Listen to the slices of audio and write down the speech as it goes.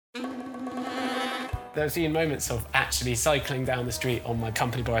There's been moments of actually cycling down the street on my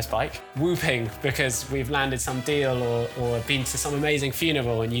company Boris bike, whooping because we've landed some deal or been to some amazing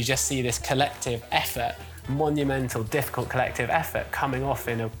funeral, and you just see this collective effort, monumental, difficult collective effort coming off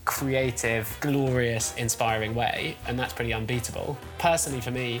in a creative, glorious, inspiring way, and that's pretty unbeatable. Personally,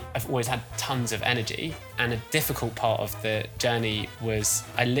 for me, I've always had tons of energy, and a difficult part of the journey was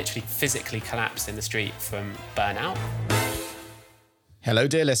I literally physically collapsed in the street from burnout. Hello,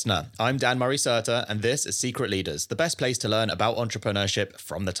 dear listener. I'm Dan Murray-Serter, and this is Secret Leaders, the best place to learn about entrepreneurship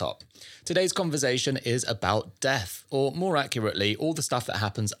from the top. Today's conversation is about death, or more accurately, all the stuff that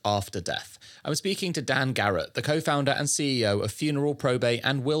happens after death. I'm speaking to Dan Garrett, the co-founder and CEO of funeral, probate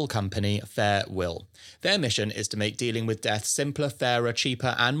and will company FareWill. Their mission is to make dealing with death simpler, fairer,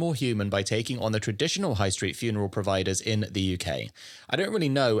 cheaper and more human by taking on the traditional high street funeral providers in the UK. I don't really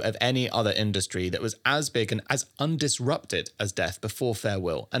know of any other industry that was as big and as undisrupted as death before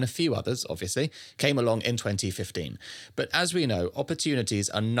FareWill, and a few others, obviously, came along in 2015. But as we know, opportunities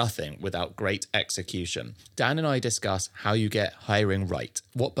are nothing without great execution. Dan and I discuss how you get hiring right,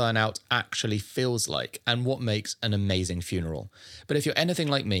 what burnout actually feels like, and what makes an amazing funeral. But if you're anything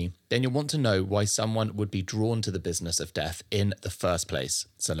like me, then you'll want to know why someone would be drawn to the business of death in the first place.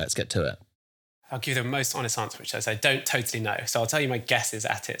 So let's get to it. I'll give you the most honest answer, which is I don't totally know. So I'll tell you my guesses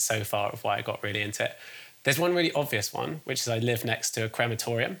at it so far of why I got really into it. There's one really obvious one, which is I live next to a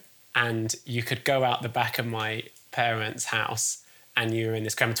crematorium, and you could go out the back of my parents' house and you're in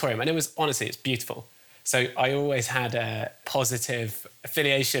this crematorium. And it was, honestly, it's beautiful. So I always had a positive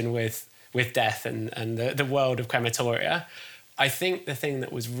affiliation with death and the world of crematoria. I think the thing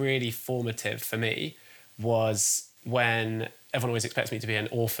that was really formative for me was when everyone always expects me to be an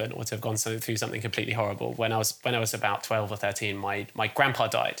orphan or to have gone through something completely horrible. When I was about 12 or 13, my grandpa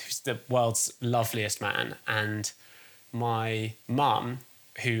died, who's the world's loveliest man. And my mum,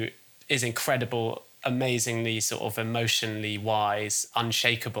 who is incredible, amazingly sort of emotionally wise,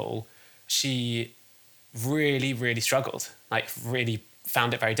 unshakable, she really, really struggled, like really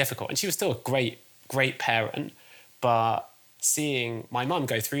found it very difficult. And she was still a great, great parent, but seeing my mum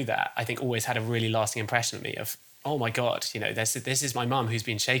go through that, I think always had a really lasting impression on me of, oh my God, you know, this is my mum who's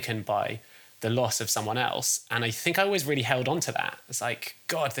been shaken by the loss of someone else. And I think I always really held on to that. It's like,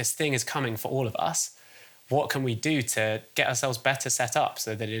 God, this thing is coming for all of us. What can we do to get ourselves better set up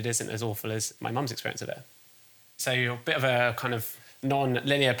so that it isn't as awful as my mum's experience of it? So a bit of a kind of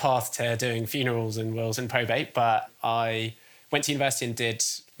non-linear path to doing funerals and wills and probate, but I went to university and did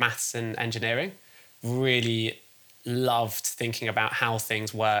maths and engineering. Really loved thinking about how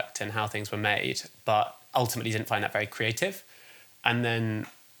things worked and how things were made, but ultimately didn't find that very creative. And then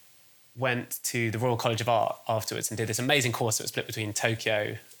went to the Royal College of Art afterwards and did this amazing course that was split between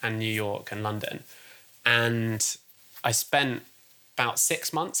Tokyo and New York and London. And I spent about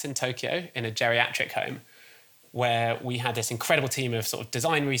 6 months in Tokyo in a geriatric home where we had this incredible team of sort of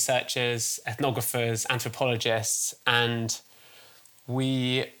design researchers, ethnographers, anthropologists, and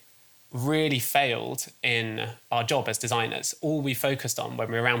we really failed in our job as designers. All we focused on when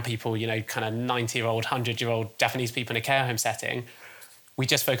we were around people, you know, kind of 90-year-old, 100-year-old Japanese people in a care home setting, we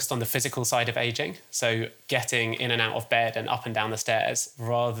just focused on the physical side of aging. So getting in and out of bed and up and down the stairs,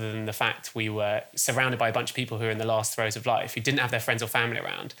 rather than the fact we were surrounded by a bunch of people who were in the last throes of life, who didn't have their friends or family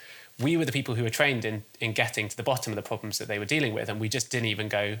around. We were the people who were trained in getting to the bottom of the problems that they were dealing with, and we didn't even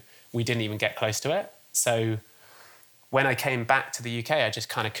get close to it. So when I came back to the UK, I just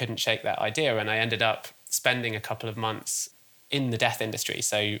kind of couldn't shake that idea, and I ended up spending a couple of months in the death industry.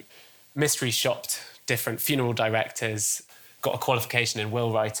 So mystery shopped different funeral directors, got a qualification in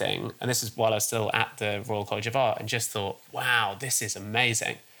will writing, and this is while I was still at the Royal College of Art, and just thought, wow, this is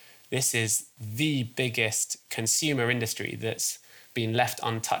amazing. This is the biggest consumer industry that's been left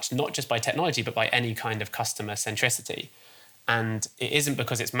untouched, not just by technology, but by any kind of customer centricity. And it isn't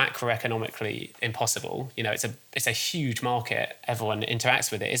because it's macroeconomically impossible. You know, it's a huge market. Everyone interacts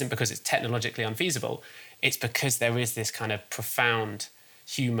with it. It isn't because it's technologically unfeasible. It's because there is this kind of profound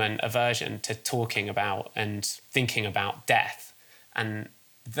human aversion to talking about and thinking about death. And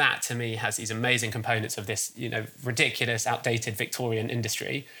that, to me, has these amazing components of this, you know, ridiculous, outdated Victorian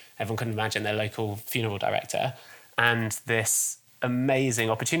industry. Everyone couldn't imagine their local funeral director. And this amazing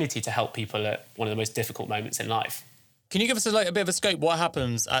opportunity to help people at one of the most difficult moments in life. Can you give us a bit of a scope? What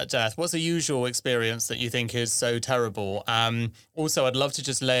happens at death? What's the usual experience that you think is so terrible? Also, I'd love to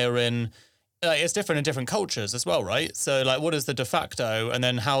just layer in, it's different in different cultures as well, right? So like, what is the de facto? And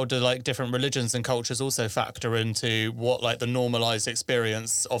then how do like different religions and cultures also factor into what like the normalized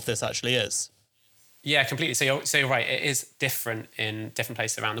experience of this actually is? Yeah, completely. So you're right. It is different in different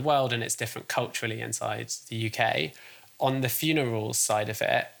places around the world, and it's different culturally inside the UK. On the funerals side of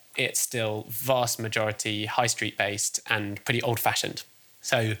it, it's still vast majority high street based and pretty old fashioned.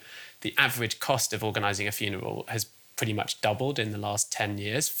 So the average cost of organising a funeral has pretty much doubled in the last 10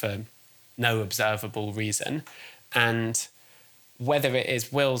 years for no observable reason. And whether it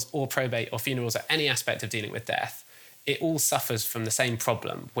is wills or probate or funerals or any aspect of dealing with death, it all suffers from the same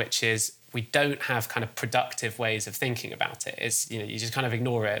problem, which is we don't have kind of productive ways of thinking about it. It's, you just kind of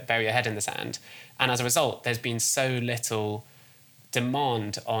ignore it, bury your head in the sand. And as a result, there's been so little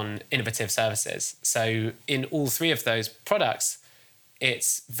demand on innovative services. So in all three of those products,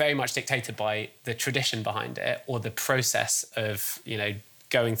 it's very much dictated by the tradition behind it or the process of,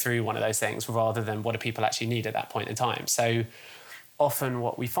 going through one of those things rather than what do people actually need at that point in time. So often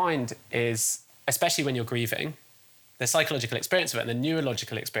what we find is, especially when you're grieving, the psychological experience of it and the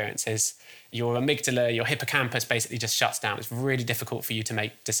neurological experience is your amygdala, your hippocampus basically just shuts down. It's really difficult for you to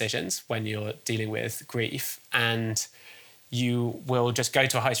make decisions when you're dealing with grief. And you will just go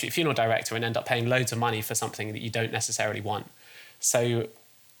to a high street funeral director and end up paying loads of money for something that you don't necessarily want. So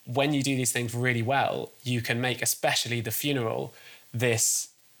when you do these things really well, you can make especially the funeral this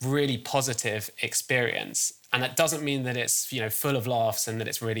really positive experience. And that doesn't mean that it's, full of laughs and that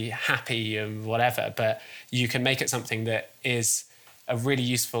it's really happy and whatever, but you can make it something that is a really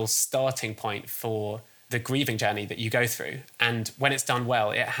useful starting point for the grieving journey that you go through. And when it's done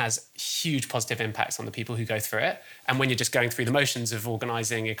well, it has huge positive impacts on the people who go through it. And when you're just going through the motions of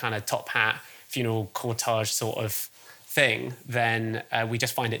organising a kind of top hat funeral cortege sort of thing, then we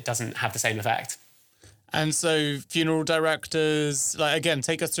just find it doesn't have the same effect. And so funeral directors, again,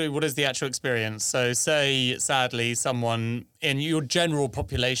 take us through what is the actual experience. So say, sadly, someone in your general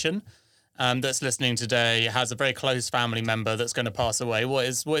population that's listening today has a very close family member that's going to pass away. What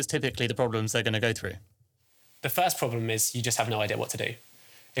is typically the problems they're going to go through? The first problem is you just have no idea what to do.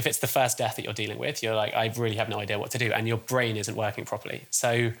 If it's the first death that you're dealing with, you're like, I really have no idea what to do. And your brain isn't working properly.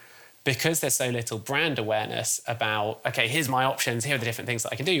 So because there's so little brand awareness about, okay, here's my options, here are the different things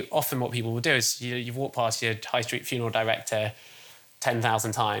that I can do. Often what people will do is you walk past your high street funeral director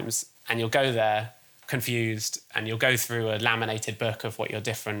 10,000 times and you'll go there confused and you'll go through a laminated book of what your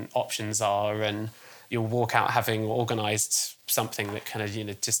different options are and you'll walk out having organised something that kind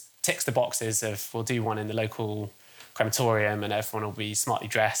of, just ticks the boxes of we'll do one in the local crematorium and everyone will be smartly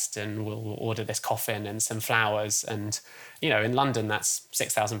dressed and we'll order this coffin and some flowers. And, in London, that's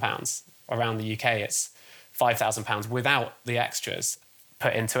 £6,000. Around the UK, it's £5,000 without the extras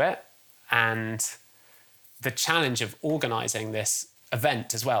put into it. And the challenge of organising this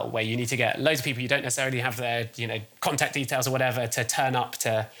event as well, where you need to get loads of people, you don't necessarily have their, contact details or whatever to turn up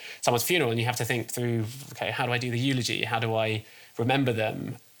to someone's funeral. And you have to think through, okay, how do I do the eulogy? How do I remember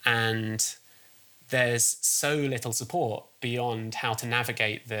them? And there's so little support beyond how to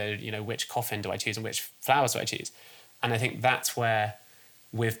navigate the, which coffin do I choose and which flowers do I choose. And I think that's where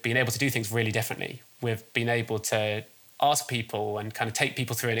we've been able to do things really differently. We've been able to ask people and kind of take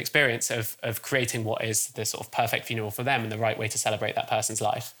people through an experience of creating what is the sort of perfect funeral for them and the right way to celebrate that person's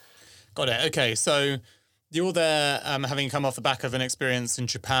life. Got it. Okay, so you're there having come off the back of an experience in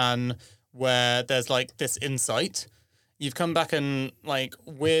Japan where there's this insight. You've come back and,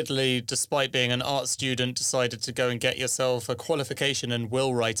 weirdly, despite being an art student, decided to go and get yourself a qualification in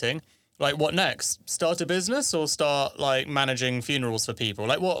will writing. What next? Start a business or start, managing funerals for people?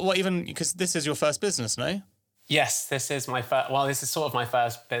 What even, because this is your first business, no? Yes, this is my first, this is sort of my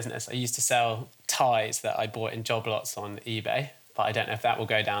first business. I used to sell ties that I bought in job lots on eBay, but I don't know if that will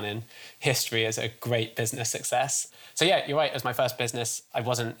go down in history as a great business success. So yeah, you're right, it was my first business. I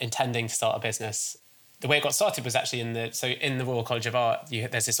wasn't intending to start a business. The way it got started was actually in the Royal College of Art,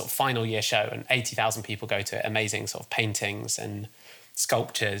 there's this sort of final year show and 80,000 people go to it, amazing sort of paintings and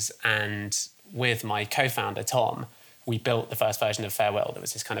sculptures. And with my co-founder, Tom, we built the first version of Farewell. There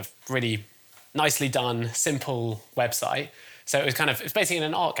was this kind of really nicely done, simple website. So it's basically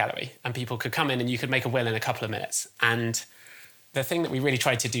an art gallery and people could come in and you could make a will in a couple of minutes. And the thing that we really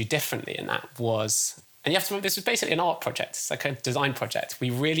tried to do differently in that was, and you have to remember, this was basically an art project. It's like a design project. We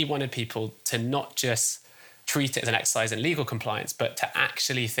really wanted people to not just treat it as an exercise in legal compliance, but to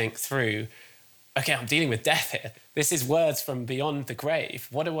actually think through, okay, I'm dealing with death here. This is words from beyond the grave.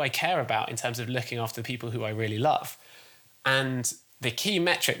 What do I care about in terms of looking after the people who I really love? And the key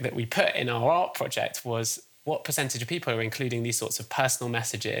metric that we put in our art project was what percentage of people are including these sorts of personal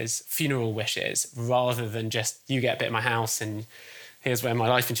messages, funeral wishes, rather than just you get a bit of my house and here's where my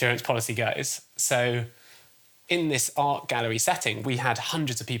life insurance policy goes. So in this art gallery setting, we had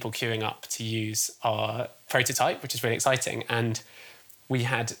hundreds of people queuing up to use our prototype, which is really exciting. And we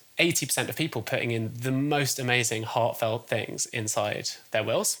had 80% of people putting in the most amazing heartfelt things inside their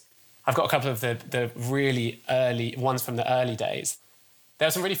wills. I've got a couple of the really early ones from the early days. There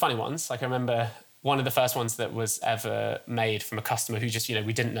were some really funny ones. Like I remember one of the first ones that was ever made from a customer who just,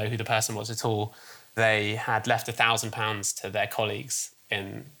 we didn't know who the person was at all. They had left £1,000 to their colleagues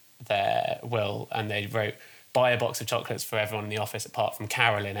in their will, and they wrote, buy a box of chocolates for everyone in the office apart from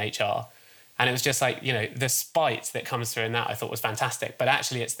Carol in HR. And it was just like, the spite that comes through in that I thought was fantastic. But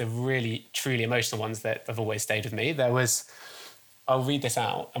actually it's the really, truly emotional ones that have always stayed with me. There was, I'll read this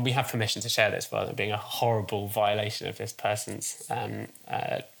out, and we have permission to share this rather than being a horrible violation of this person's.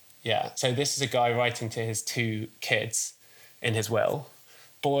 So this is a guy writing to his 2 kids in his will.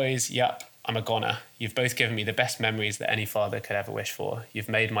 Boys, yup, I'm a goner. You've both given me the best memories that any father could ever wish for. You've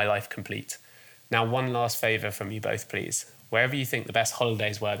made my life complete. Now, one last favour from you both, please. Wherever you think the best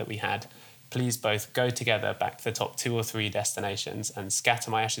holidays were that we had, please both go together back to the top 2 or 3 destinations and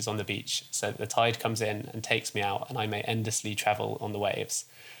scatter my ashes on the beach so that the tide comes in and takes me out and I may endlessly travel on the waves.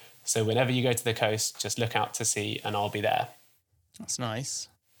 So whenever you go to the coast, just look out to sea and I'll be there. That's nice.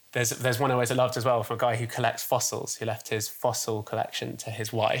 There's one I always loved as well from a guy who collects fossils, who left his fossil collection to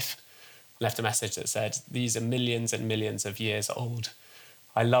his wife. Left a message that said, these are millions and millions of years old.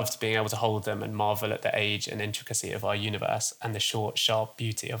 I loved being able to hold them and marvel at the age and intricacy of our universe and the short, sharp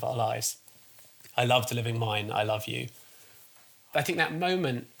beauty of our lives. I loved living mine. I love you. I think that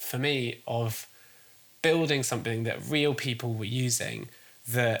moment for me of building something that real people were using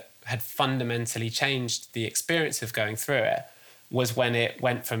that had fundamentally changed the experience of going through it was when it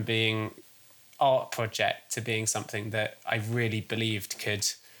went from being art project to being something that I really believed could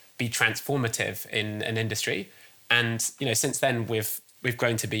be transformative in an industry. And, since then we've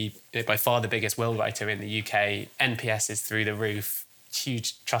grown to be by far the biggest will writer in the UK. NPS is through the roof,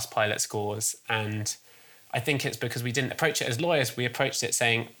 huge Trustpilot scores. And I think it's because we didn't approach it as lawyers. We approached it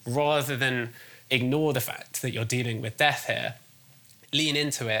saying, rather than ignore the fact that you're dealing with death here, lean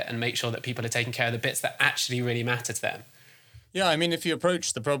into it and make sure that people are taking care of the bits that actually really matter to them. Yeah, I mean, if you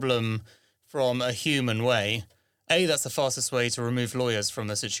approach the problem from a human way, A, that's the fastest way to remove lawyers from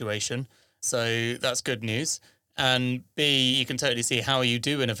the situation. So that's good news. And B, you can totally see how you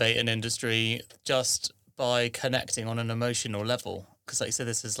do innovate an industry just by connecting on an emotional level. Because like you said,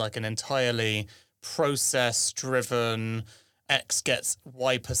 this is like an entirely process-driven X gets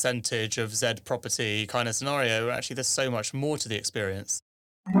Y percentage of Z property kind of scenario. Actually, there's so much more to the experience.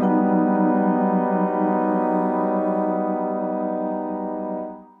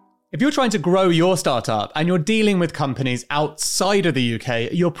 If you're trying to grow your startup and you're dealing with companies outside of the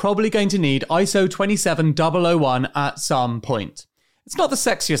UK, you're probably going to need ISO 27001 at some point. It's not the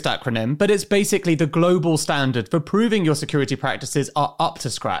sexiest acronym, but it's basically the global standard for proving your security practices are up to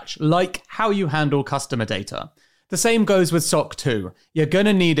scratch, like how you handle customer data. The same goes with SOC 2. You're going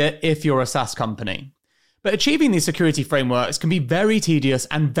to need it if you're a SaaS company. But achieving these security frameworks can be very tedious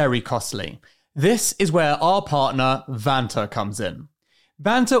and very costly. This is where our partner, Vanta, comes in.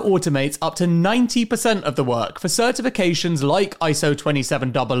 Vanta automates up to 90% of the work for certifications like ISO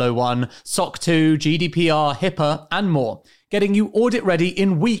 27001, SOC 2, GDPR, HIPAA, and more, getting you audit ready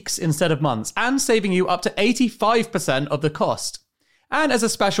in weeks instead of months, and saving you up to 85% of the cost. And as a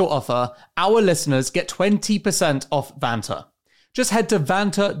special offer, our listeners get 20% off Vanta. Just head to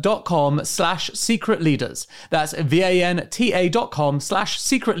vanta.com/secretleaders. That's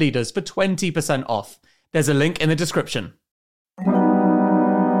VANTA.com/secretleaders for 20% off. There's a link in the description.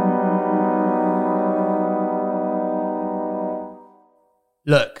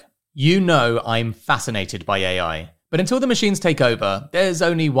 Look, I'm fascinated by AI, but until the machines take over, there's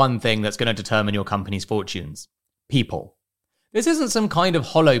only one thing that's going to determine your company's fortunes: people. This isn't some kind of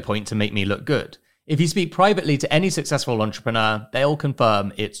hollow point to make me look good. If you speak privately to any successful entrepreneur, they'll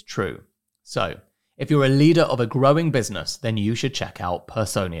confirm it's true. So, if you're a leader of a growing business, then you should check out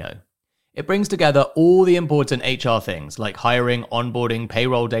Personio. It brings together all the important HR things like hiring, onboarding,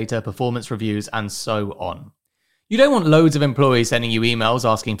 payroll data, performance reviews, and so on. You don't want loads of employees sending you emails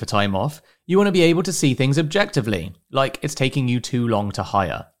asking for time off. You want to be able to see things objectively, like it's taking you too long to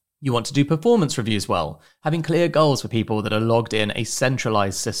hire. You want to do performance reviews well, having clear goals for people that are logged in a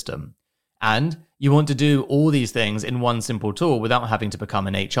centralized system. And you want to do all these things in one simple tool without having to become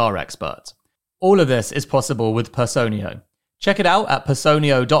an HR expert. All of this is possible with Personio. Check it out at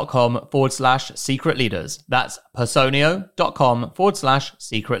personio.com/secretleaders. That's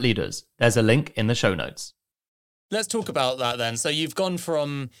personio.com/secretleaders. There's a link in the show notes. Let's talk about that then. So you've gone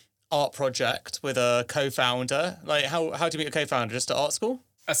from art project with a co-founder. Like, how do you meet a co-founder? Just at art school?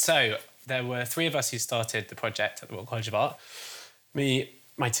 So there were 3 of us who started the project at the Royal College of Art. Me,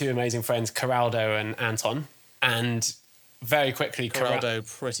 my 2 amazing friends, Corrado and Anton. And very quickly... Corrado,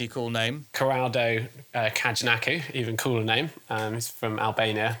 pretty cool name. Corrado Kajnaku, even cooler name. He's from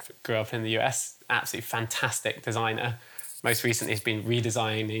Albania, grew up in the US. Absolutely fantastic designer. most recently has been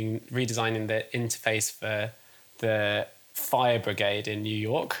redesigning the interface for the fire brigade in New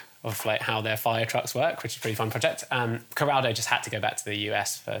York, of like how their fire trucks work, which is a pretty fun project. Corrado just had to go back to the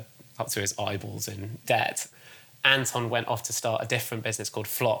US for up to his eyeballs in debt. Anton went off to start a different business called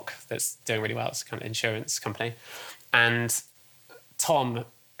Flock that's doing really well. It's a kind of insurance company. And Tom,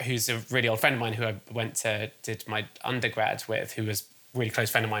 who's a really old friend of mine who I did my undergrad with, who was a really close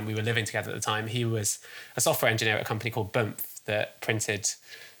friend of mine, we were living together at the time. He was a software engineer at a company called Bump that printed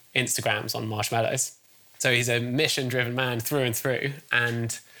Instagrams on marshmallows. So he's a mission-driven man through and through.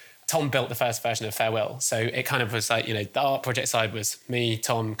 And Tom built the first version of Farewell. So it kind of was like, the art project side was me,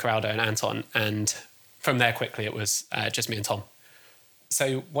 Tom, Corrado, and Anton. And from there, quickly, it was just me and Tom.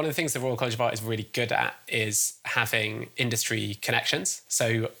 So one of the things the Royal College of Art is really good at is having industry connections.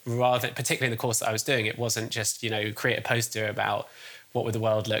 So particularly in the course that I was doing, it wasn't just, create a poster about what would the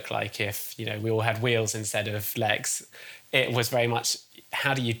world look like if, we all had wheels instead of legs. It was very much,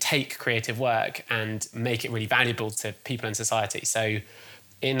 how do you take creative work and make it really valuable to people in society? So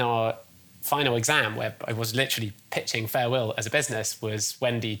in our final exam, where I was literally pitching Farewell as a business, was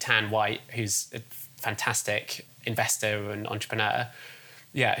Wendy Tan White, who's a fantastic investor and entrepreneur,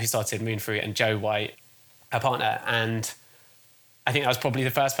 who started Moonfruit, and Joe White, her partner. And I think that was probably the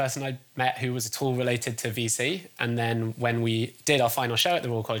first person I met who was at all related to VC. And then when we did our final show at the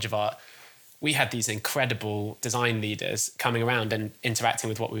Royal College of Art, we had these incredible design leaders coming around and interacting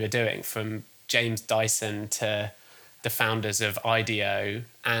with what we were doing, from James Dyson to the founders of IDEO.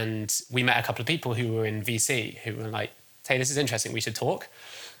 And we met a couple of people who were in VC who were like, hey, this is interesting, we should talk.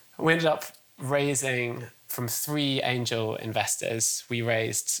 And we ended up raising, from 3 angel investors, we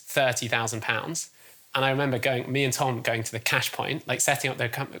raised £30,000. And I remember me and Tom going to the cash point, like setting up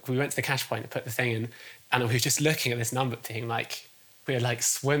we went to the cash point and put the thing in, and we were just looking at this number being like, we were like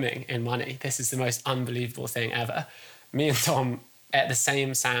swimming in money. This is the most unbelievable thing ever. Me and Tom ate the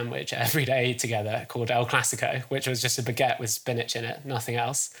same sandwich every day together called El Clasico, which was just a baguette with spinach in it, nothing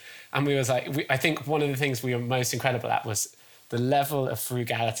else. And we was like, I think one of the things we were most incredible at was the level of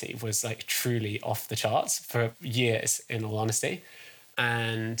frugality was like truly off the charts for years, in all honesty.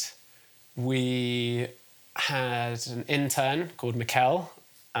 And we had an intern called Mikkel.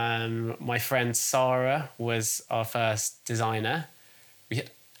 My friend Sarah was our first designer. We had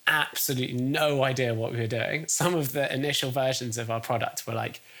absolutely no idea what we were doing. Some of the initial versions of our product were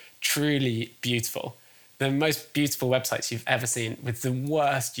like truly beautiful. The most beautiful websites you've ever seen with the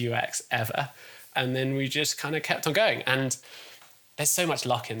worst UX ever. And then we just kind of kept on going. And there's so much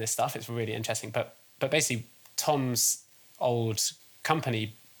luck in this stuff. It's really interesting. But basically, Tom's old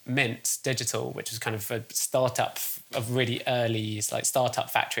company, Mint Digital, which was kind of a startup, a really early like startup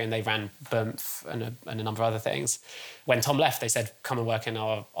factory, and they ran Bump and a number of other things. When Tom left, they said, come and work in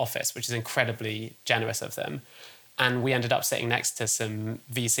our office, which is incredibly generous of them. And we ended up sitting next to some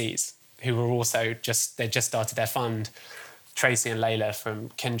VCs who were also they just started their fund, Tracy and Layla from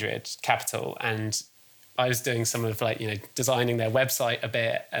Kindred Capital. And I was doing some of designing their website a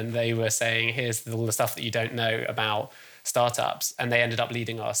bit, and they were saying, here's all the stuff that you don't know about startups. And they ended up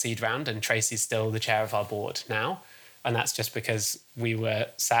leading our seed round, and Tracy's still the chair of our board now. And that's just because we were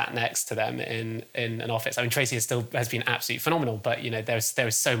sat next to them in an office. I mean, Tracy has been absolutely phenomenal, but there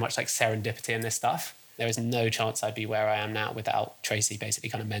was so much like serendipity in this stuff. There is no chance I'd be where I am now without Tracy basically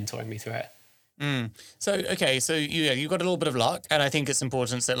kind of mentoring me through it. So you got a little bit of luck, and I think it's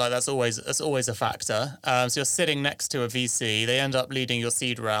important that that's always a factor. So you're sitting next to a VC, they end up leading your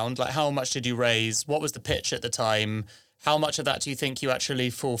seed round. Like, how much did you raise? What was the pitch at the time? How much of that do you think you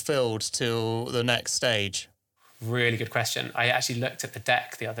actually fulfilled to the next stage? Really good question. I actually looked at the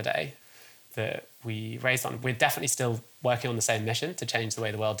deck the other day that we raised on. We're definitely still working on the same mission to change the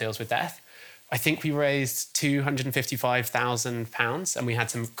way the world deals with death. I think we raised £255,000, and we had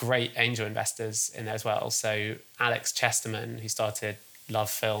some great angel investors in there as well. So Alex Chesterman, who started Love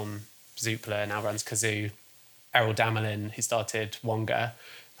Film, Zoopla, now runs Kazoo. Errol Damelin, who started Wonga.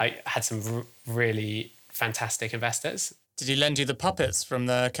 I had some really fantastic investors. Did he lend you the puppets from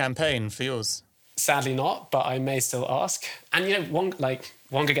the campaign for yours? Sadly not, but I may still ask. And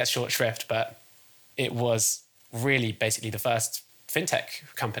Wonga gets short shrift, but it was really basically the first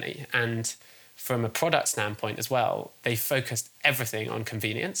fintech company. And from a product standpoint as well, they focused everything on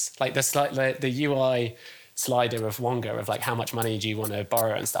convenience. Like the UI slider of Wonga of how much money do you want to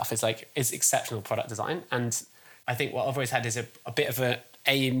borrow and stuff is exceptional product design. And I think what I've always had is a bit of an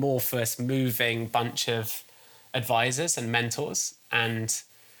amorphous, moving bunch of advisors and mentors. And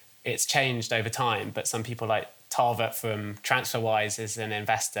it's changed over time, but some people like Tarvet from TransferWise is an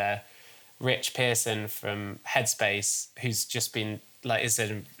investor, Rich Pearson from Headspace, who's just been is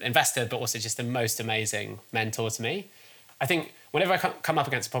an investor, but also just the most amazing mentor to me. I think whenever I come up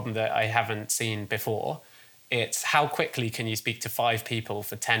against a problem that I haven't seen before, it's how quickly can you speak to 5 people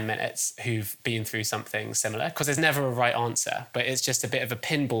for 10 minutes who've been through something similar? Because there's never a right answer, but it's just a bit of a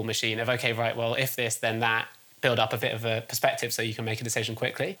pinball machine of, okay, right, well, if this, then that, build up a bit of a perspective so you can make a decision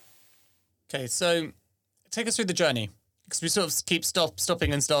quickly. Okay, so take us through the journey, because we sort of keep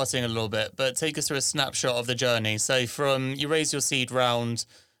stopping and starting a little bit, but take us through a snapshot of the journey. So from you raised your seed round,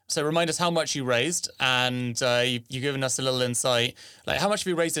 so remind us how much you raised, and you've given us a little insight. Like, how much have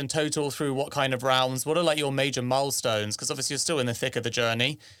you raised in total through what kind of rounds? What are like your major milestones? Because obviously you're still in the thick of the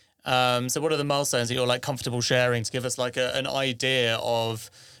journey. So what are the milestones that you're like comfortable sharing to give us like an idea of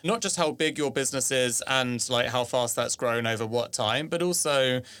not just how big your business is and like how fast that's grown over what time, but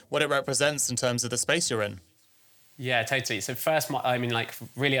also what it represents in terms of the space you're in? Yeah, totally. So like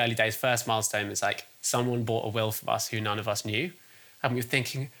really early days, first milestone is like someone bought a will from us who none of us knew. And we were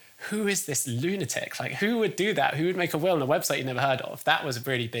thinking, who is this lunatic? Like, who would do that? Who would make a will on a website you never heard of? That was a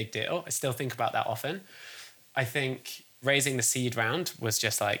really big deal. I still think about that often. I think raising the seed round was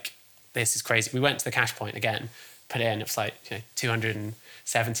just like, this is crazy. We went to the cash point again, put it in, it was like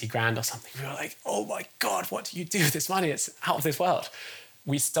 270 grand or something. We were like, oh my God, what do you do with this money? It's out of this world.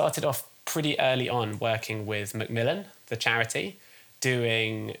 We started off pretty early on working with Macmillan, the charity,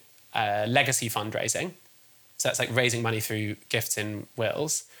 doing legacy fundraising. So that's like raising money through gifts and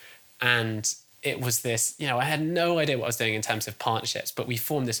wills. And it was this, I had no idea what I was doing in terms of partnerships, but we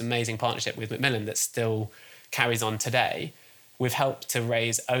formed this amazing partnership with Macmillan that still carries on today. We've helped to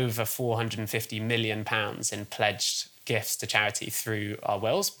raise over £450 million in pledged gifts to charity through our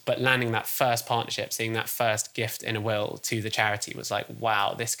wills. But landing that first partnership, seeing that first gift in a will to the charity was like,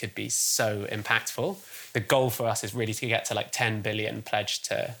 wow, this could be so impactful. The goal for us is really to get to like 10 billion pledged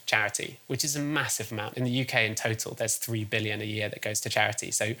to charity, which is a massive amount. In the UK in total, there's 3 billion a year that goes to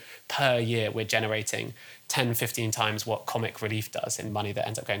charity. So per year, we're generating 10, 15 times what Comic Relief does in money that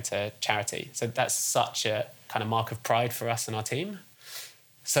ends up going to charity. So that's such a kind of mark of pride for us and our team.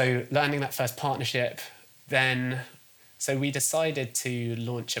 So landing that first partnership, so we decided to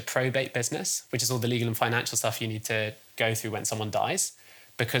launch a probate business, which is all the legal and financial stuff you need to go through when someone dies.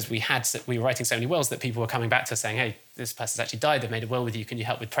 Because we were writing so many wills that people were coming back to us saying, hey, this person's actually died, they've made a will with you, can you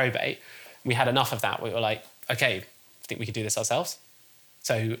help with probate? We had enough of that. We were like, okay, I think we could do this ourselves.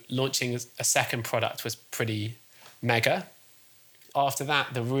 So launching a second product was pretty mega. After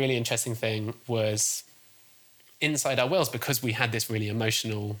that, the really interesting thing was inside our wills, because we had this really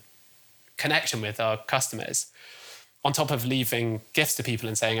emotional connection with our customers. On top of leaving gifts to people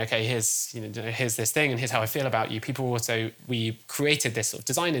and saying, okay, here's this thing and here's how I feel about you, we created this sort of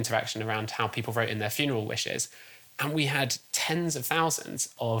design interaction around how people wrote in their funeral wishes. And we had tens of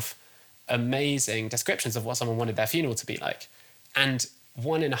thousands of amazing descriptions of what someone wanted their funeral to be like. And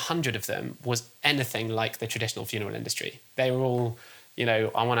 1 in 100 of them was anything like the traditional funeral industry. They were all,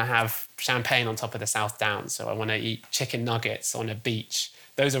 I want to have champagne on top of the South Downs, so I want to eat chicken nuggets on a beach.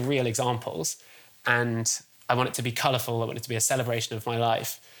 Those are real examples. And I want it to be colourful. I want it to be a celebration of my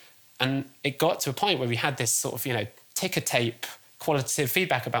life. And it got to a point where we had this sort of, ticker tape qualitative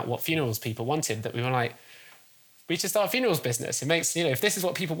feedback about what funerals people wanted, that we were like, we should start a funerals business. It makes, if this is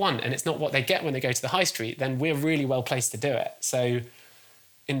what people want and it's not what they get when they go to the high street, then we're really well placed to do it. So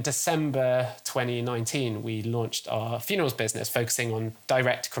in December 2019, we launched our funerals business focusing on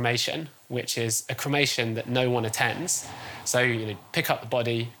direct cremation, which is a cremation that no one attends. So, pick up the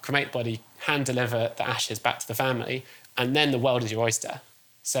body, cremate the body, hand deliver the ashes back to the family, and then the world is your oyster.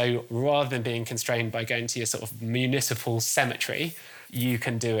 So rather than being constrained by going to your sort of municipal cemetery, you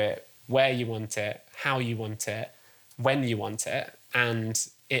can do it where you want it, how you want it, when you want it, and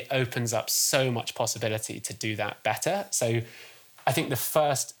it opens up so much possibility to do that better. So I think the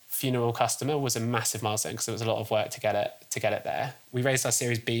first funeral customer was a massive milestone because it was a lot of work to get it there. We raised our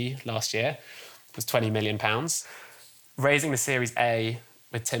Series B last year. It was £20 million. Raising the Series A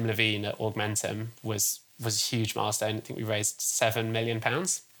with Tim Levine at Augmentum was a huge milestone. I think we raised £7 million.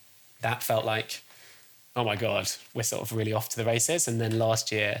 That felt like, oh my God, we're sort of really off to the races. And then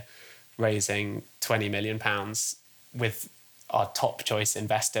last year, raising £20 million with our top choice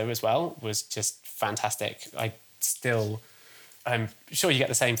investor as well was just fantastic. I'm sure you get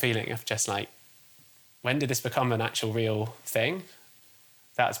the same feeling of just like, when did this become an actual real thing?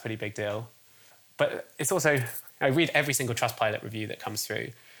 That's a pretty big deal. But it's also, I read every single Trustpilot review that comes through.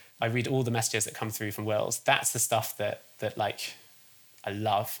 I read all the messages that come through from wills. That's the stuff that like I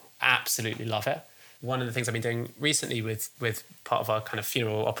love, absolutely love it. One of the things I've been doing recently with part of our kind of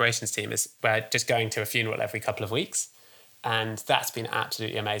funeral operations team is we're just going to a funeral every couple of weeks. And that's been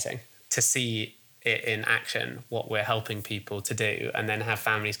absolutely amazing to see it in action, what we're helping people to do, and then have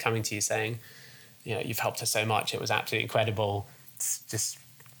families coming to you saying, you've helped us so much. It was absolutely incredible. It's just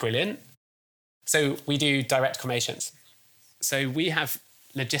brilliant. So we do direct cremations. So we have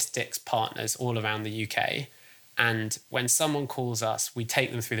logistics partners all around the UK. And when someone calls us, we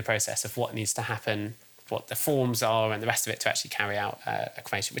take them through the process of what needs to happen, what the forms are and the rest of it to actually carry out a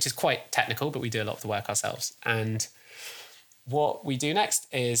cremation, which is quite technical, but we do a lot of the work ourselves. And what we do next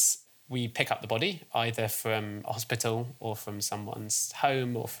is we pick up the body, either from a hospital or from someone's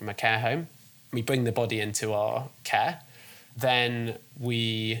home or from a care home. We bring the body into our care. Then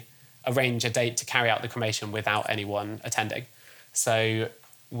we arrange a date to carry out the cremation without anyone attending. So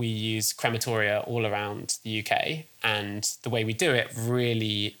we use crematoria all around the UK, and the way we do it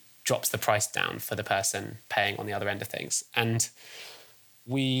really drops the price down for the person paying on the other end of things. And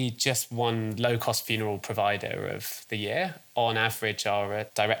we just won low-cost funeral provider of the year. On average, our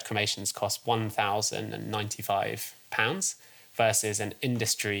direct cremations cost £1,095 versus an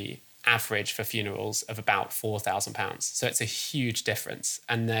industry average for funerals of about £4,000. So it's a huge difference.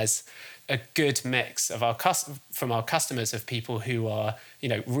 And there's a good mix of from our customers of people who are,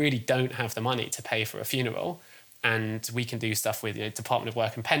 really don't have the money to pay for a funeral. And we can do stuff with Department of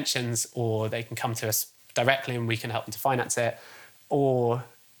Work and Pensions, or they can come to us directly and we can help them to finance it. Or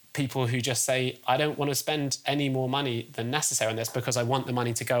people who just say, I don't want to spend any more money than necessary on this because I want the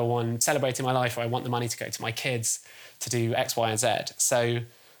money to go on celebrating my life, or I want the money to go to my kids to do X, Y, and Z. So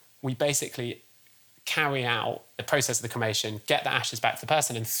we basically carry out the process of the cremation, get the ashes back to the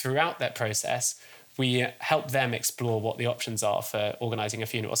person, and throughout that process, we help them explore what the options are for organising a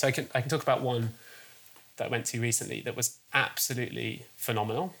funeral. So I can talk about one that I went to recently that was absolutely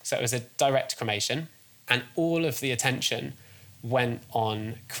phenomenal. So it was a direct cremation, and all of the attention went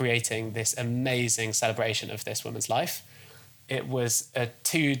on creating this amazing celebration of this woman's life. It was a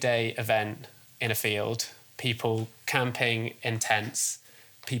 2-day event in a field, people camping in tents,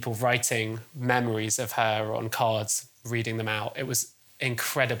 people writing memories of her on cards, reading them out. It was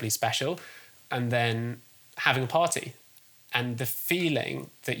incredibly special. And then having a party. And the feeling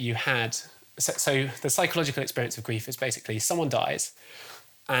that you had... So the psychological experience of grief is basically someone dies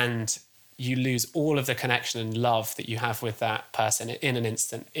and you lose all of the connection and love that you have with that person in an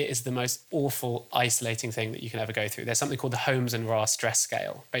instant. It is the most awful, isolating thing that you can ever go through. There's something called the Holmes and Rahe stress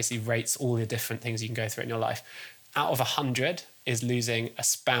scale. Basically rates all the different things you can go through in your life. Out of 100 is losing a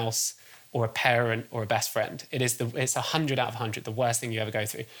spouse or a parent or a best friend. It's 100 out of 100, the worst thing you ever go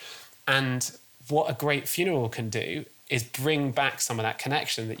through. And what a great funeral can do is bring back some of that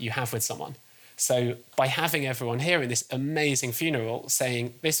connection that you have with someone. So by having everyone here in this amazing funeral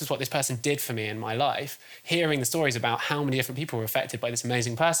saying, this is what this person did for me in my life, hearing the stories about how many different people were affected by this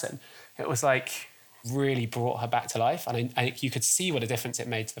amazing person, it was like really brought her back to life. And you could see what a difference it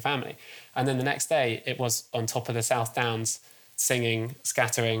made to the family. And then the next day, it was on top of the South Downs, singing,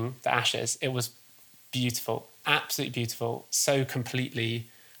 scattering the ashes. It was beautiful, absolutely beautiful, so completely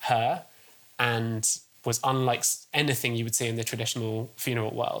her, and was unlike anything you would see in the traditional funeral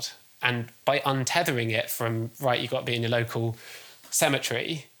world. And by untethering it from, right, you've got to be in your local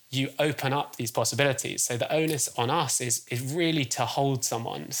cemetery, you open up these possibilities. So the onus on us is really to hold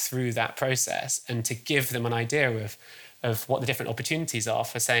someone through that process and to give them an idea of what the different opportunities are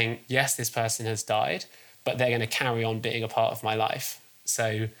for saying, yes, this person has died, but they're going to carry on being a part of my life.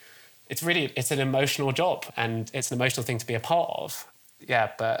 So it's an emotional job, and it's an emotional thing to be a part of.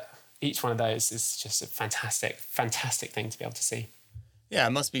 Yeah, but each one of those is just a fantastic, fantastic thing to be able to see. Yeah,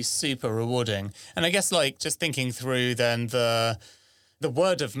 it must be super rewarding. And I guess just thinking through then the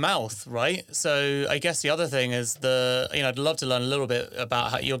word of mouth, right? So I guess the other thing is I'd love to learn a little bit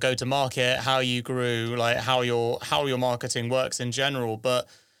about how your go-to-market, how you grew, how your marketing works in general. But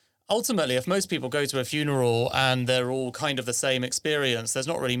ultimately, if most people go to a funeral and they're all kind of the same experience, there's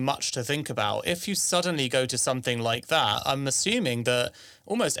not really much to think about. If you suddenly go to something like that, I'm assuming that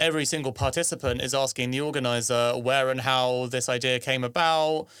almost every single participant is asking the organizer where and how this idea came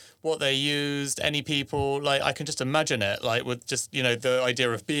about, what they used, any people. I can just imagine it, with just, the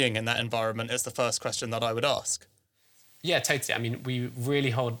idea of being in that environment is the first question that I would ask. Yeah, totally. I mean, we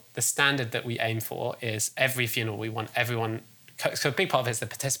really hold the standard that we aim for is every funeral, we want everyone. So a big part of it is the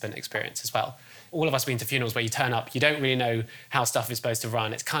participant experience as well. All of us have been to funerals where you turn up, you don't really know how stuff is supposed to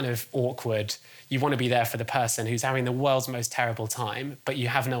run. It's kind of awkward. You want to be there for the person who's having the world's most terrible time, but you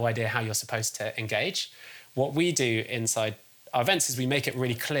have no idea how you're supposed to engage. What we do inside our events is we make it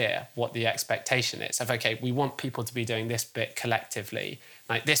really clear what the expectation is. Of, okay, we want people to be doing this bit collectively.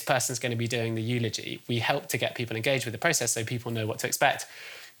 Like this person's going to be doing the eulogy. We help to get people engaged with the process so people know what to expect.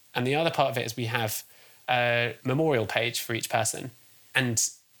 And the other part of it is we have a memorial page for each person. And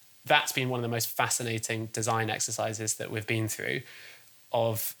that's been one of the most fascinating design exercises that we've been through,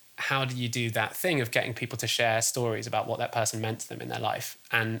 of how do you do that thing of getting people to share stories about what that person meant to them in their life?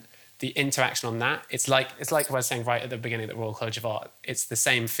 And the interaction on that, it's like what I was saying right at the beginning at the Royal College of Art. It's the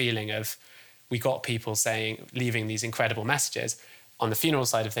same feeling of, we got people leaving these incredible messages. On the funeral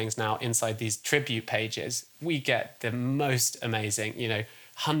side of things now, inside these tribute pages, we get the most amazing,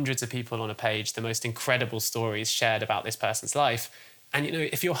 hundreds of people on a page, the most incredible stories shared about this person's life. And,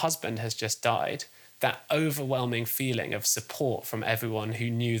 if your husband has just died, that overwhelming feeling of support from everyone who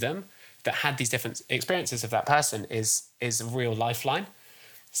knew them, that had these different experiences of that person, is a real lifeline.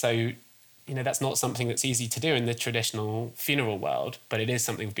 So, that's not something that's easy to do in the traditional funeral world, but it is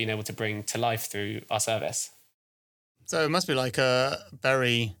something we've been able to bring to life through our service. So it must be like a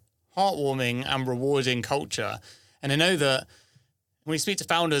very heartwarming and rewarding culture. And I know that when you speak to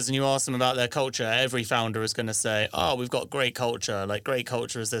founders and you ask them about their culture, every founder is going to say, oh, we've got great culture. Like, great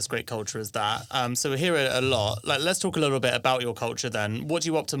culture is this, great culture is that. So we hear it a lot. Like, let's talk a little bit about your culture then. What do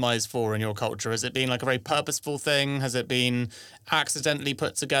you optimize for in your culture? Has it been like a very purposeful thing? Has it been accidentally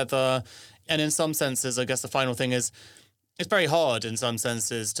put together? And in some senses, I guess the final thing is, it's very hard in some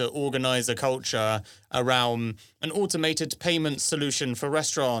senses to organize a culture around an automated payment solution for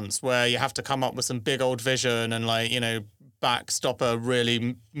restaurants where you have to come up with some big old vision and backstop a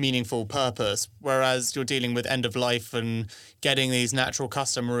really meaningful purpose. Whereas you're dealing with end of life and getting these natural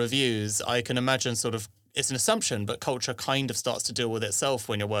customer reviews, I can imagine it's an assumption, but culture kind of starts to deal with itself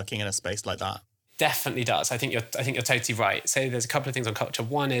when you're working in a space like that. Definitely does. I think you're totally right. So there's a couple of things on culture.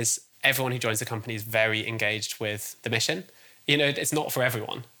 One is everyone who joins the company is very engaged with the mission. It's not for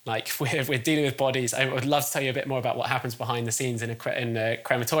everyone. Like, we're dealing with bodies. I would love to tell you a bit more about what happens behind the scenes in a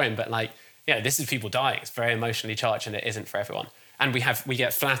crematorium, but this is people dying. It's very emotionally charged, and it isn't for everyone. And we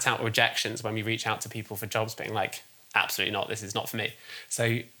get flat out rejections when we reach out to people for jobs, being like, absolutely not, this is not for me.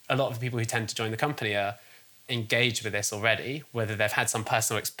 So a lot of the people who tend to join the company are engaged with this already, whether they've had some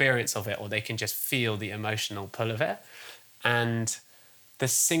personal experience of it or they can just feel the emotional pull of it. And the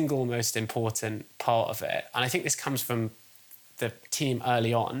single most important part of it, and I think this comes from the team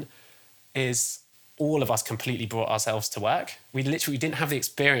early on, is all of us completely brought ourselves to work. We literally didn't have the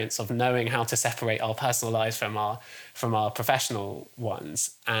experience of knowing how to separate our personal lives from our professional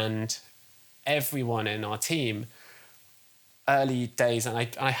ones. And everyone in our team, early days, and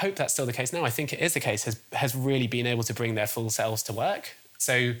I hope that's still the case now, I think it is the case, has really been able to bring their full selves to work.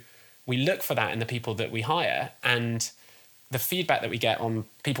 So we look for that in the people that we hire, and the feedback that we get on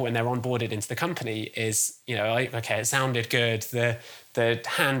people when they're onboarded into the company is, okay, it sounded good. The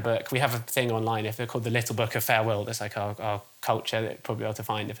handbook, we have a thing online, if they're called the Little Book of Farewell, that's like our culture that you'll probably be able to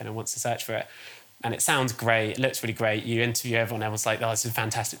find if anyone wants to search for it. And it sounds great, it looks really great. You interview everyone, everyone's like, oh, this is a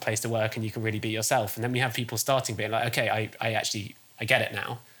fantastic place to work and you can really be yourself. And then we have people starting being like, okay, I get it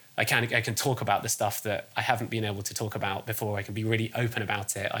now. I can talk about the stuff that I haven't been able to talk about before. I can be really open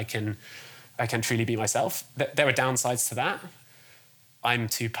about it. I can truly be myself. There are downsides to that. I'm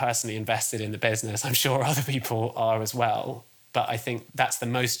too personally invested in the business. I'm sure other people are as well. But I think that's the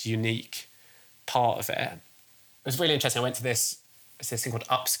most unique part of it. It was really interesting. I went to this thing called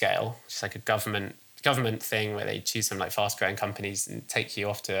Upscale, which is like a government thing where they choose some like fast-growing companies and take you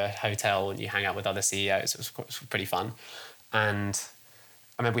off to a hotel and you hang out with other CEOs. It was pretty fun. And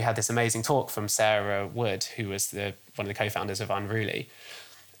I remember we had this amazing talk from Sarah Wood, who was one of the co-founders of Unruly.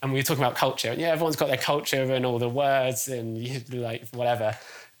 And we were talking about culture. And everyone's got their culture and all the words and like whatever.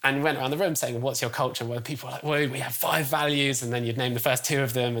 And we went around the room saying, what's your culture? Where people were like, well, we have 5 values. And then you'd name the first 2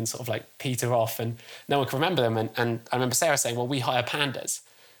 of them and sort of like peter off. And no one could remember them. And I remember Sarah saying, well, we hire pandas.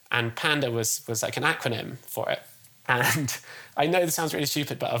 And PANDA was like an acronym for it. And I know this sounds really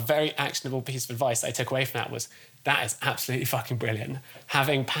stupid, but a very actionable piece of advice I took away from that was, that is absolutely fucking brilliant.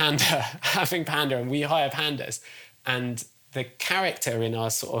 Having panda, and we hire pandas. And the character in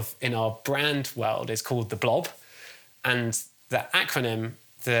our brand world is called the Blob. And the acronym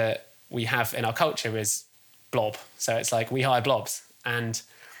that we have in our culture is Blob. So it's like, we hire blobs. And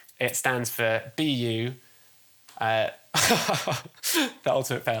it stands for BU, the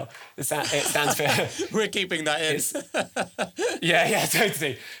ultimate fail. It stands for... We're keeping that in. Yeah,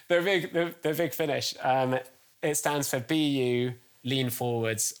 totally. The big finish. It stands for BU, lean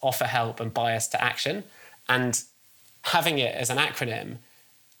forwards, offer help, and bias to action. And having it as an acronym,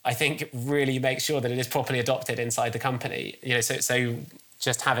 I think really makes sure that it is properly adopted inside the company. So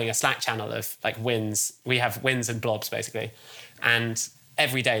just having a Slack channel of like wins, we have wins and blobs basically. And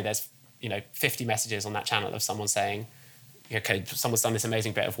every day there's 50 messages on that channel of someone saying, okay, someone's done this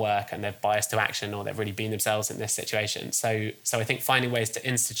amazing bit of work and they've biased to action or they've really been themselves in this situation. So I think finding ways to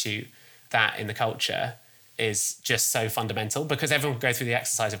institute that in the culture is just so fundamental, because everyone can go through the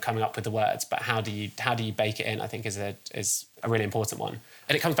exercise of coming up with the words, but how do you bake it in, I think is a really important one.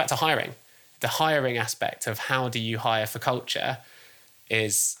 And it comes back to hiring. The hiring aspect of how do you hire for culture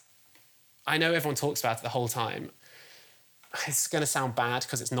is, I know everyone talks about it the whole time. It's going to sound bad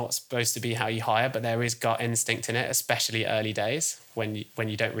because it's not supposed to be how you hire, but there is gut instinct in it, especially early days when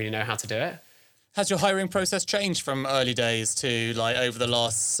you don't really know how to do it. Has your hiring process changed from early days to like over the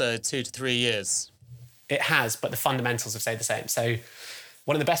last 2 to 3 years? It has, but the fundamentals have stayed the same. So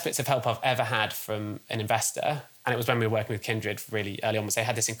one of the best bits of help I've ever had from an investor, and it was when we were working with Kindred really early on, was they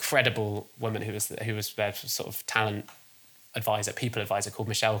had this incredible woman who was their sort of talent advisor, people advisor, called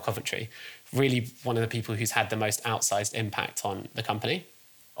Michelle Coventry. Really one of the people who's had the most outsized impact on the company.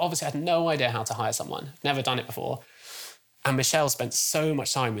 Obviously, I had no idea how to hire someone, never done it before. And Michelle spent so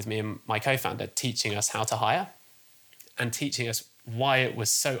much time with me and my co-founder teaching us how to hire and teaching us why it was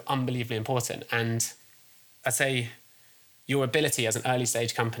so unbelievably important. And I'd say your ability as an early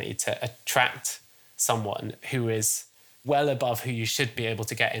stage company to attract someone who is well above who you should be able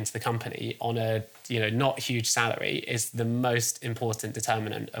to get into the company on a not huge salary is the most important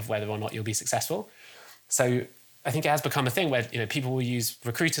determinant of whether or not you'll be successful. So I think it has become a thing where people will use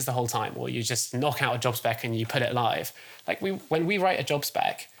recruiters the whole time, or you just knock out a job spec and you put it live. Like when we write a job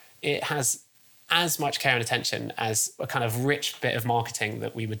spec, it has as much care and attention as a kind of rich bit of marketing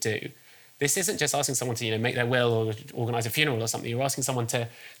that we would do. This isn't just asking someone to make their will or organise a funeral or something. You're asking someone to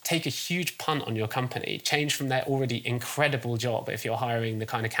take a huge punt on your company, change from their already incredible job if you're hiring the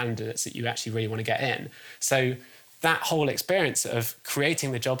kind of candidates that you actually really want to get in. So that whole experience of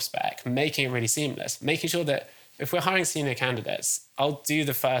creating the job spec, making it really seamless, making sure that if we're hiring senior candidates, I'll do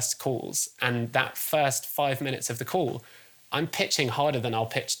the first calls, and that first 5 minutes of the call, I'm pitching harder than I'll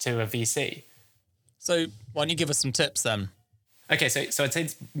pitch to a VC. So why don't you give us some tips then? Okay, so I'd say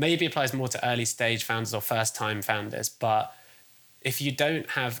it maybe applies more to early stage founders or first time founders, but if you don't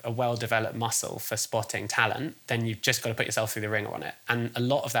have a well-developed muscle for spotting talent, then you've just got to put yourself through the ringer on it. And a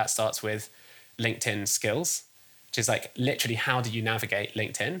lot of that starts with LinkedIn skills, which is like literally how do you navigate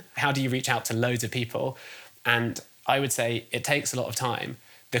LinkedIn? How do you reach out to loads of people? And I would say it takes a lot of time.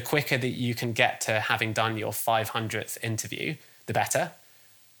 The quicker that you can get to having done your 500th interview, the better.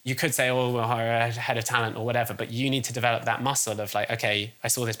 You could say, oh, we'll hire a head of talent or whatever, but you need to develop that muscle of like, okay, I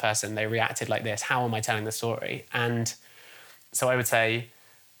saw this person, they reacted like this. How am I telling the story? And so I would say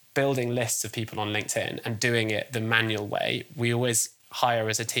building lists of people on LinkedIn and doing it the manual way. We always hire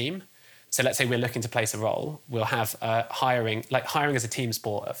as a team. So let's say we're looking to place a role. We'll have hiring as a team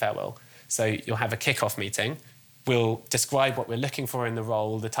sport at Farewell. So you'll have a kickoff meeting. We'll describe what we're looking for in the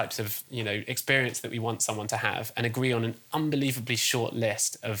role, the types of experience that we want someone to have, and agree on an unbelievably short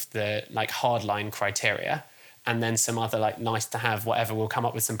list of the hardline criteria, and then some other nice to have whatever. We'll come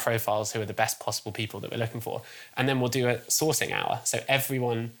up with some profiles who are the best possible people that we're looking for, and then we'll do a sourcing hour. So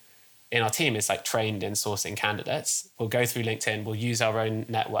everyone in our team is trained in sourcing candidates. We'll go through LinkedIn, we'll use our own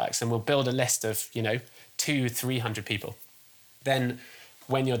networks, and we'll build a list of 200-300 people. Then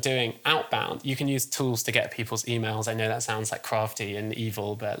when you're doing outbound, you can use tools to get people's emails. I know that sounds crafty and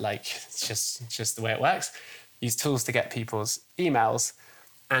evil, but it's just the way it works. Use tools to get people's emails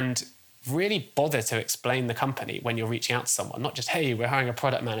and really bother to explain the company when you're reaching out to someone. Not just, hey, we're hiring a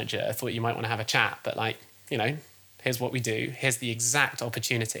product manager, I thought you might want to have a chat, but here's what we do, here's the exact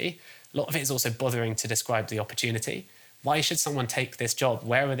opportunity. A lot of it is also bothering to describe the opportunity. Why should someone take this job?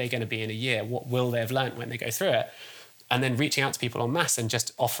 Where are they going to be in a year? What will they have learned when they go through it? And then reaching out to people en masse and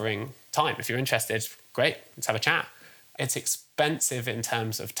just offering time. If you're interested, great, let's have a chat. It's expensive in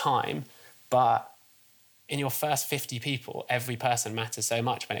terms of time, but in your first 50 people, every person matters so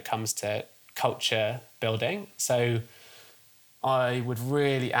much when it comes to culture building. So I would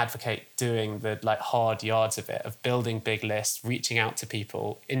really advocate doing the hard yards of it, of building big lists, reaching out to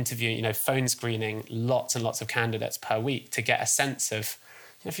people, interviewing, phone screening lots and lots of candidates per week to get a sense of,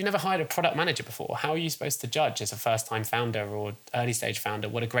 if you've never hired a product manager before, how are you supposed to judge as a first-time founder or early-stage founder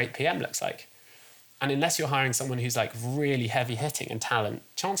what a great PM looks like? And unless you're hiring someone who's really heavy-hitting in talent,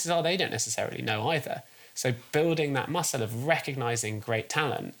 chances are they don't necessarily know either. So building that muscle of recognizing great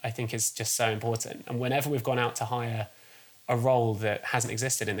talent, I think, is just so important. And whenever we've gone out to hire a role that hasn't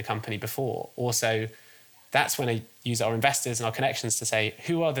existed in the company before, also, that's when I use our investors and our connections to say,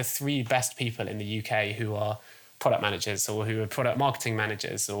 who are the 3 best people in the UK who are product managers or who are product marketing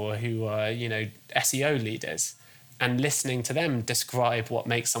managers or who are, SEO leaders, and listening to them describe what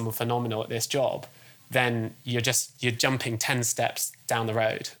makes someone phenomenal at this job, then you're jumping 10 steps down the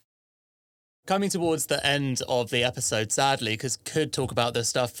road. Coming towards the end of the episode, sadly, because could talk about this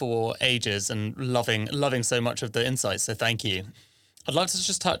stuff for ages and loving so much of the insights, so thank you. I'd like to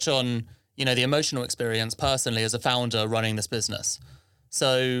just touch on, the emotional experience personally as a founder running this business.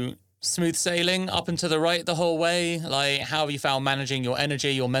 So smooth sailing up and to the right the whole way? Like, how have you found managing your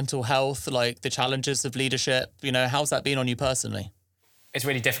energy, your mental health, like the challenges of leadership? How's that been on you personally? It's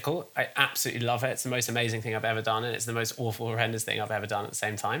really difficult. I absolutely love it. It's the most amazing thing I've ever done, and it's the most awful, horrendous thing I've ever done at the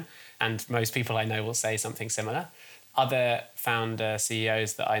same time. And most people I know will say something similar. Other founder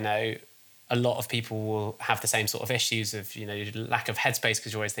CEOs that I know, a lot of people will have the same sort of issues of, lack of headspace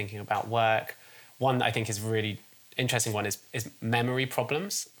because you're always thinking about work. One that I think is really interesting one is memory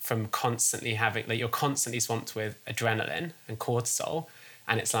problems from constantly having, like, you're constantly swamped with adrenaline and cortisol.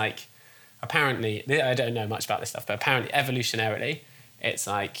 And it's like, apparently, I don't know much about this stuff, but apparently evolutionarily, it's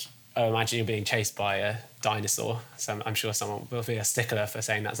like, imagine you're being chased by a dinosaur. So I'm sure someone will be a stickler for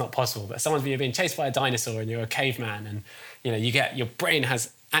saying that's not possible, but you're being chased by a dinosaur and you're a caveman, and your brain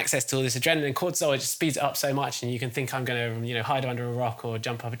has access to all this adrenaline and cortisol. It just speeds it up so much, and you can think, I'm going to hide under a rock or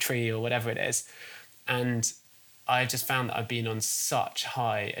jump up a tree or whatever it is. And I've just found that I've been on such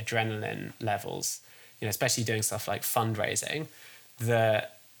high adrenaline levels, especially doing stuff like fundraising,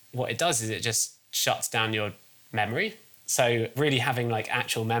 that what it does is it just shuts down your memory. So really having like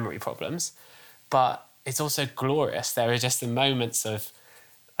actual memory problems, but it's also glorious. There are just the moments of,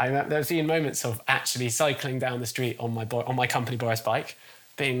 there's been moments of actually cycling down the street on my company Boris bike,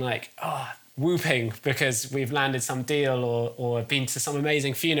 being like, whooping because we've landed some deal or been to some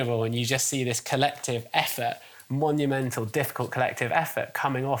amazing funeral, and you just see this collective effort, monumental, difficult collective effort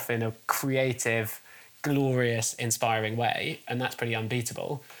coming off in a creative, glorious, inspiring way. And that's pretty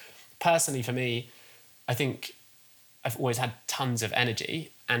unbeatable. Personally, for me, I think I've always had tons of energy,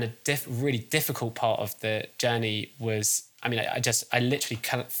 and a really difficult part of the journey was, I literally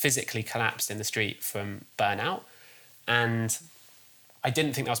physically collapsed in the street from burnout, and I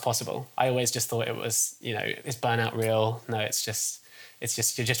didn't think that was possible. I always just thought it was, is burnout real? No, it's just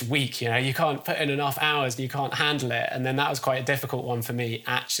you're just weak, you can't put in enough hours and you can't handle it. And then that was quite a difficult one for me,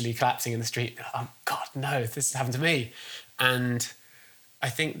 actually collapsing in the street. Oh God, no, this has happened to me. And I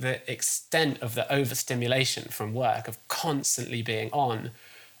think the extent of the overstimulation from work, of constantly being on,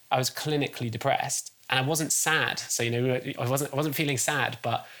 I was clinically depressed, and I wasn't sad. So, I wasn't feeling sad,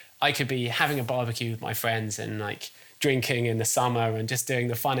 but I could be having a barbecue with my friends and like drinking in the summer and just doing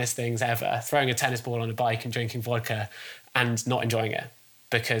the funnest things ever, throwing a tennis ball on a bike and drinking vodka and not enjoying it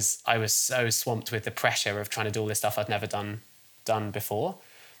because I was so swamped with the pressure of trying to do all this stuff I'd never done before.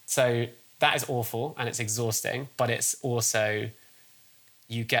 So that is awful and it's exhausting, but it's also,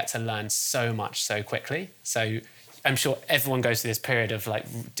 you get to learn so much so quickly. So I'm sure everyone goes through this period of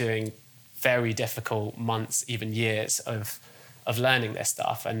like doing very difficult months, even years of learning this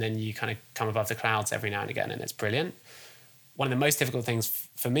stuff. And then you kind of come above the clouds every now and again, and it's brilliant. One of the most difficult things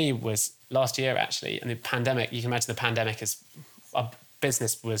for me was last year, actually, and the pandemic. You can imagine the pandemic is, our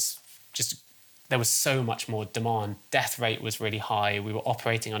business was just, there was so much more demand. Death rate was really high. We were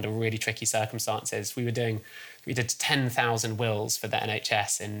operating under really tricky circumstances. We did 10,000 wills for the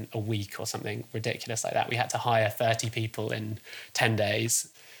NHS in a week or something ridiculous like that. We had to hire 30 people in 10 days.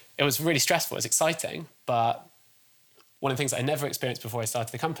 It was really stressful. It was exciting. But one of the things I never experienced before I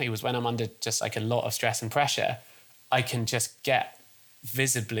started the company was when I'm under just like a lot of stress and pressure, I can just get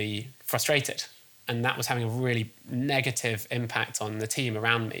visibly frustrated. And that was having a really negative impact on the team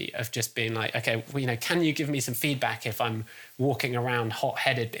around me, of just being like, okay, well, can you give me some feedback if I'm walking around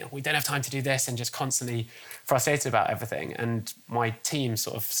hot-headed, we don't have time to do this, and just constantly frustrated about everything. And my team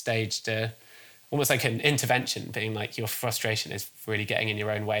sort of staged almost like an intervention, being like, your frustration is really getting in your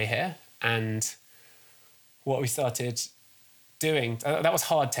own way here. And what we started doing, that was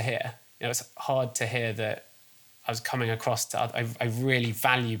hard to hear. It's hard to hear that I was coming across to, I really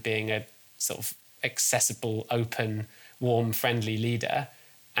value being a sort of accessible, open, warm, friendly leader,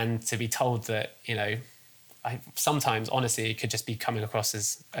 and to be told that, I sometimes honestly could just be coming across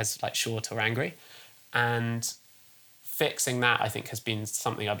as like short or angry. And fixing that, I think, has been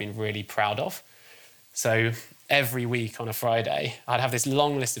something I've been really proud of. So every week on a Friday, I'd have this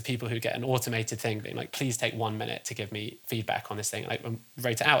long list of people who get an automated thing being like, please take 1 minute to give me feedback on this thing. Like, I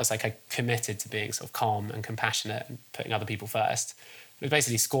wrote it out. It's like I committed to being sort of calm and compassionate and putting other people first. It was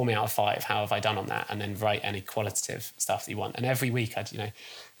basically score me out of 5. How have I done on that? And then write any qualitative stuff that you want. And every week,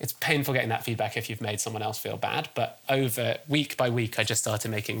 it's painful getting that feedback if you've made someone else feel bad. But over week by week, I just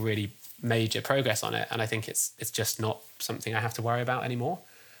started making really major progress on it. And I think it's just not something I have to worry about anymore.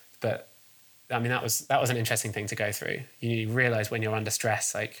 But that was an interesting thing to go through. You realize when you're under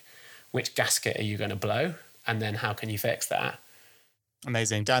stress, like, which gasket are you going to blow? And then how can you fix that?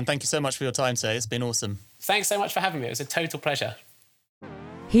 Amazing. Dan, thank you so much for your time today. It's been awesome. Thanks so much for having me. It was a total pleasure.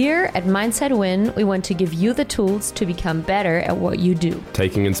 Here at Mindset Win, we want to give you the tools to become better at what you do.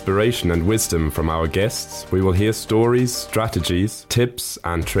 Taking inspiration and wisdom from our guests, we will hear stories, strategies, tips,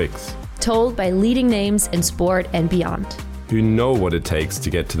 and tricks. Told by leading names in sport and beyond. Who know what it takes to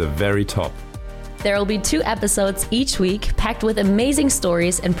get to the very top. There will be 2 episodes each week, packed with amazing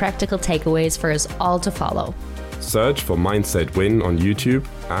stories and practical takeaways for us all to follow. Search for Mindset Win on YouTube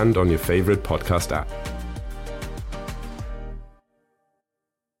and on your favorite podcast app.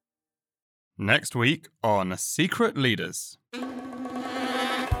 Next week on Secret Leaders.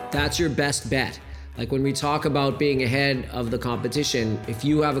 That's your best bet. Like when we talk about being ahead of the competition, if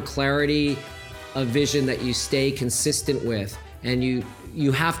you have a clarity, a vision that you stay consistent with, and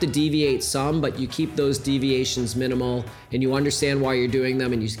you have to deviate some, but you keep those deviations minimal, and you understand why you're doing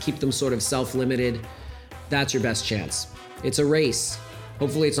them, and you keep them sort of self-limited, that's your best chance. It's a race.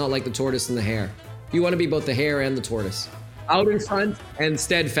 Hopefully it's not like the tortoise and the hare. You want to be both the hare and the tortoise. Out in front and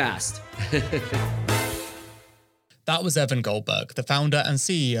steadfast. That was Evan Goldberg, the founder and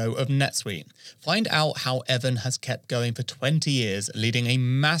CEO of NetSuite. Find out how Evan has kept going for 20 years, leading a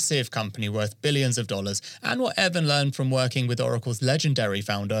massive company worth billions of dollars, and what Evan learned from working with Oracle's legendary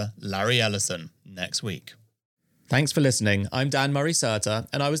founder, Larry Ellison, next week. Thanks for listening. I'm Dan Murray-Serter,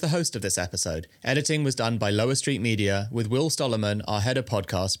 and I was the host of this episode. Editing was done by Lower Street Media, with Will Stollerman, our head of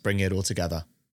podcasts, bringing it all together.